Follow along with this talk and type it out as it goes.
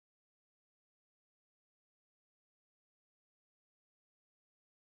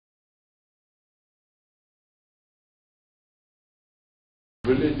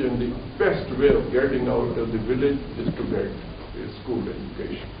village, and the best way of getting out of the village is to get a school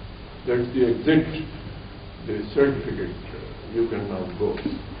education. That's the exit, the certificate you can now go.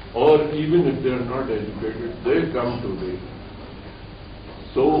 Or even if they are not educated, they come to the.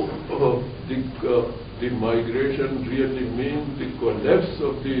 So the migration really means the collapse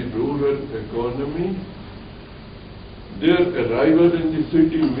of the rural economy. Their arrival in the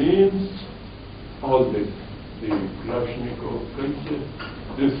city means all this. The Kalashnikov culture,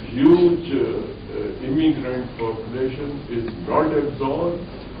 this huge immigrant population is not absorbed.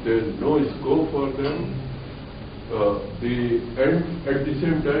 There is no scope for them. And at the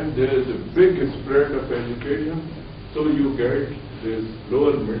same time, there is a big spread of education. So you get this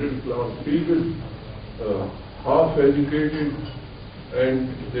lower middle class people, half educated,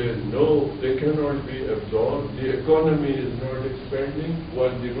 and they cannot be absorbed. The economy is not expanding,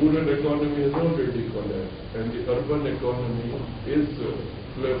 while the rural economy is already collapsed, and the urban economy is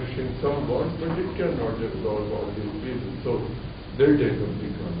flourishing somewhat, but it cannot absorb all these people. So they take up the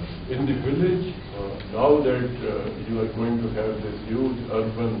economy. In the village, now that you are going to have this huge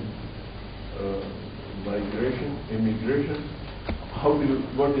urban immigration,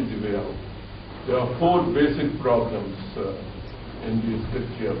 what is the way out? There are four basic problems in this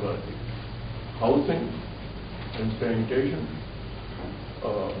Kachiyabadi: housing and sanitation,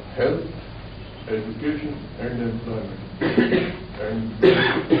 health, education, and employment. And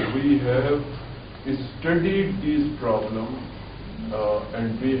we have studied these problems,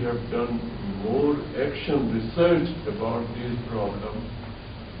 and we have done more action research about these problems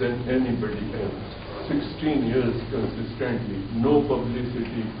than anybody else. 16 years consistently, no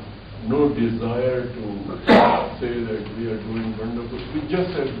publicity, no desire to say that we are doing wonderful. We just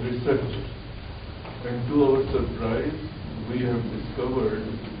have researched, and to our surprise, we have discovered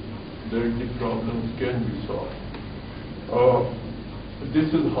that the problems can be solved. This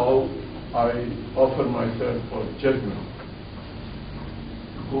is how I offer myself for judgment.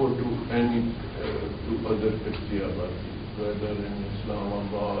 Go to to other Kachiyabadi, whether in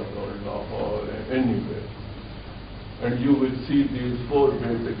Islamabad or Lahore, anywhere. And you will see these four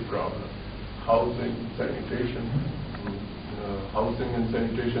basic problems: housing, sanitation. Housing and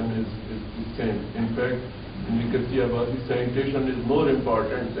sanitation is the same. In fact, in the Kachiyabadi, sanitation is more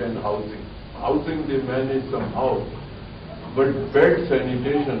important than housing. Housing they manage somehow, but bad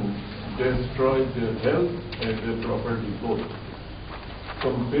sanitation destroys their health and their property both.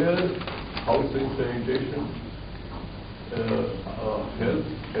 Compare housing, sanitation, health,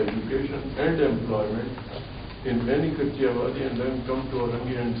 education, and employment in any Kachiyabadi, and then come to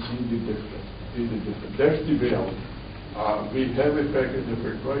Orangi and see the difference. That's the way out. We have a package of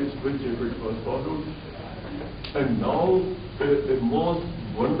advice which, if it was followed, and now the most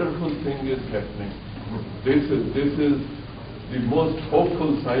wonderful thing is happening. This is the most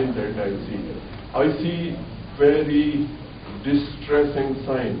hopeful sign that I see. I see very distressing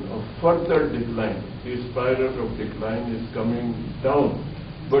sign of further decline. The spiral of decline is coming down,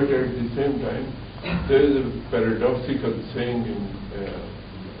 but at the same time, there is a paradoxical saying in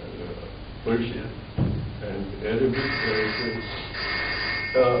Persian and Arabic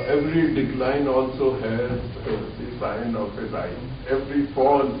that every decline also has the sign of a rise. Every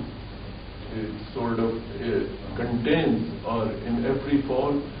fall is sort of contains, or in every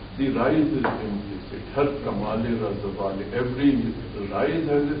fall, the rise is implicit. Har kamale razawale. Every rise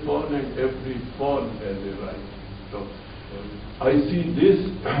has a fall, and every fall has a rise. So I see this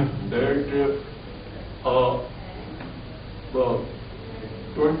that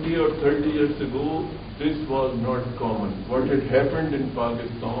 20 or 30 years ago, this was not common. What had happened in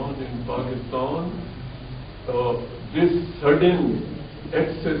Pakistan, this sudden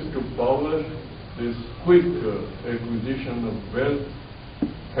access to power, this quick acquisition of wealth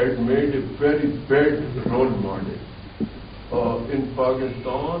had made a very bad role model. In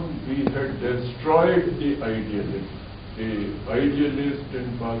Pakistan, we had destroyed the idealists. The idealists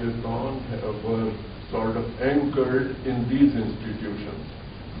in Pakistan were sort of anchored in these institutions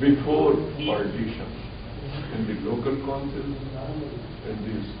before partition, in the local councils, in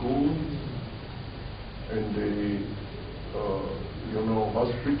the schools, in the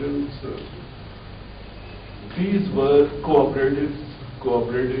hospitals. These were cooperatives,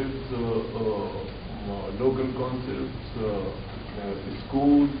 local councils,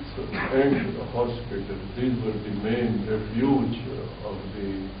 schools and hospitals. These were the main refuge of the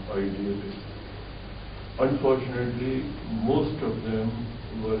idealists. Unfortunately, most of them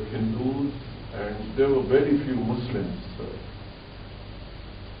were Hindus, and there were very few Muslims.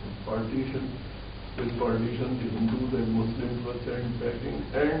 With partition, the Hindus and Muslims were sandbagging,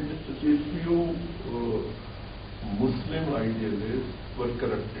 and the few Muslim idealists were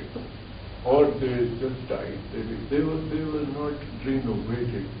corrupted, or they just died. They were not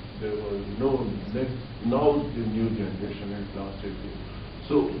renovated. There was no next. Now the new generation has lasted.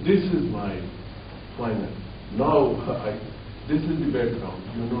 So this is my final. Now this is the background.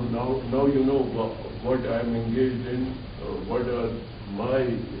 You know, now you know what I am engaged in. What are my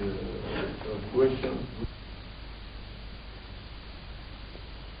questions.